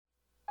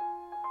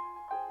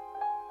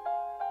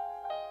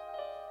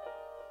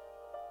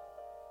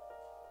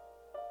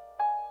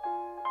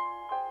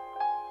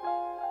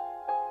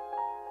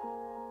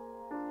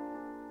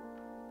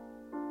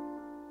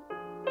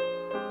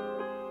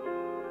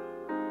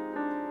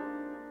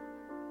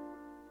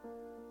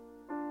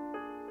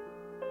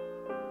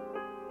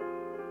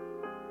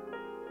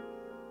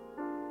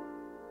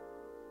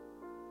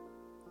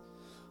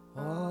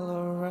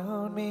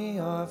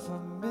are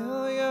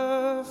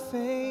familiar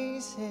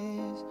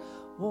faces,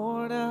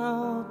 worn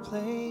out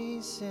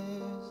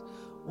places,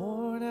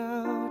 worn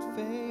out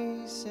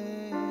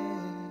faces,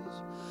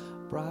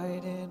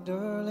 bright and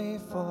early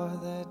for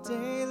the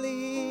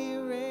daily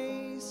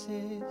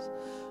races,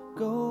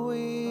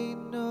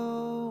 going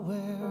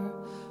nowhere,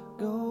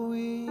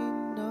 going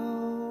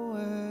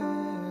nowhere.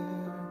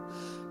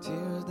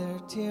 Their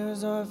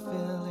tears are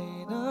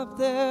filling up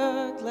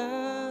their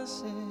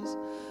glasses,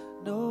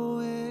 no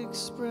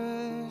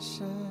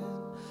expression,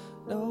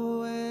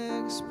 no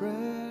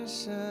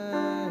expression.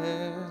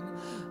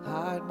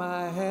 Hide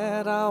my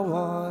head, I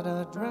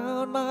wanna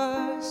drown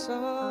my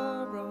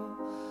sorrow.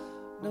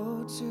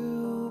 No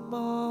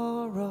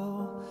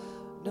tomorrow,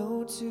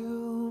 no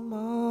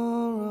tomorrow.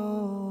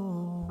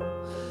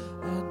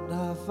 And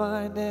I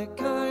find it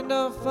kind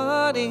of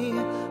funny,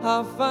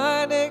 I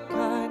find it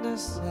kind of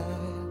sad.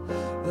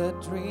 The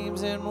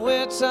dreams in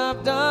which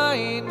I'm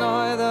dying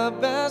are the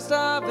best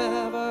I've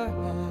ever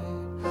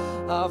had.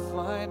 I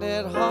find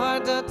it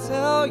hard to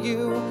tell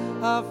you,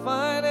 I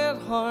find it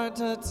hard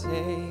to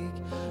take.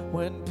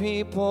 When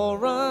people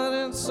run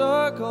in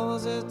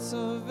circles, it's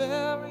a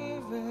very,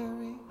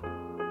 very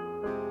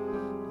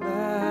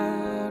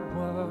mad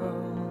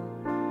world.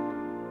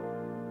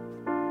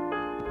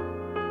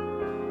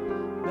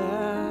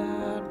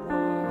 Mad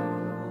world.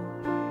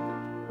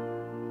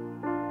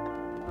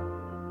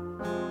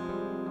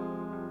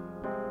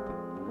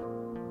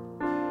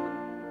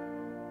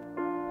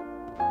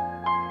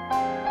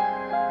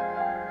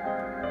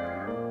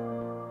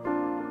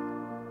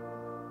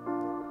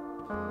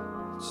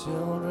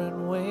 Children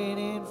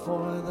waiting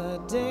for the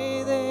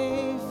day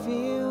they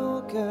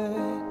feel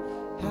good.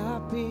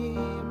 Happy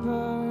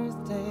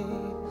birthday,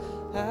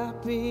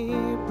 happy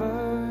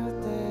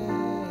birthday.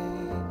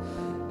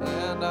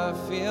 And I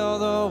feel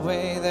the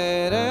way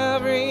that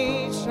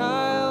every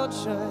child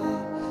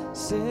should.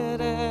 Sit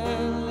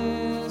and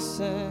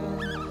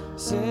listen,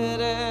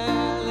 sit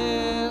and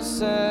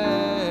listen.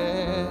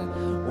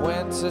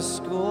 Went to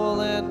school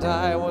and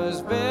I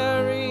was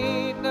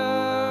very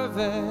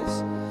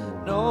nervous.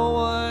 No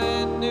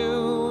one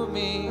knew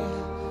me,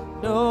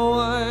 no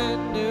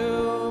one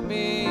knew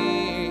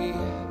me.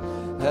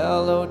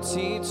 Hello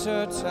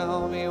teacher,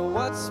 tell me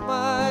what's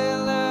my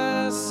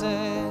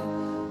lesson.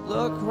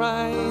 Look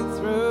right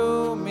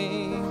through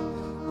me,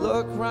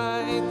 look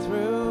right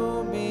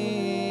through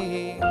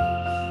me.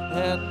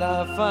 And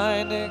I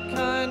find it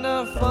kind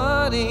of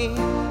funny,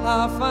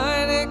 I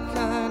find it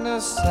kind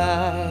of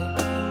sad,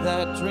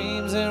 that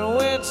dreams in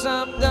which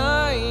I'm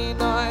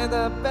dying are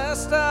the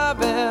best I've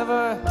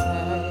ever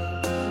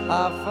had.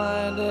 I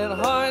find it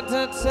hard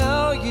to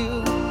tell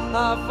you,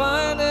 I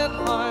find it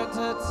hard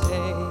to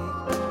take.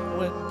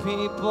 When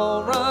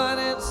people run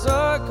in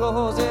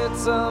circles,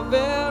 it's a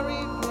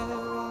very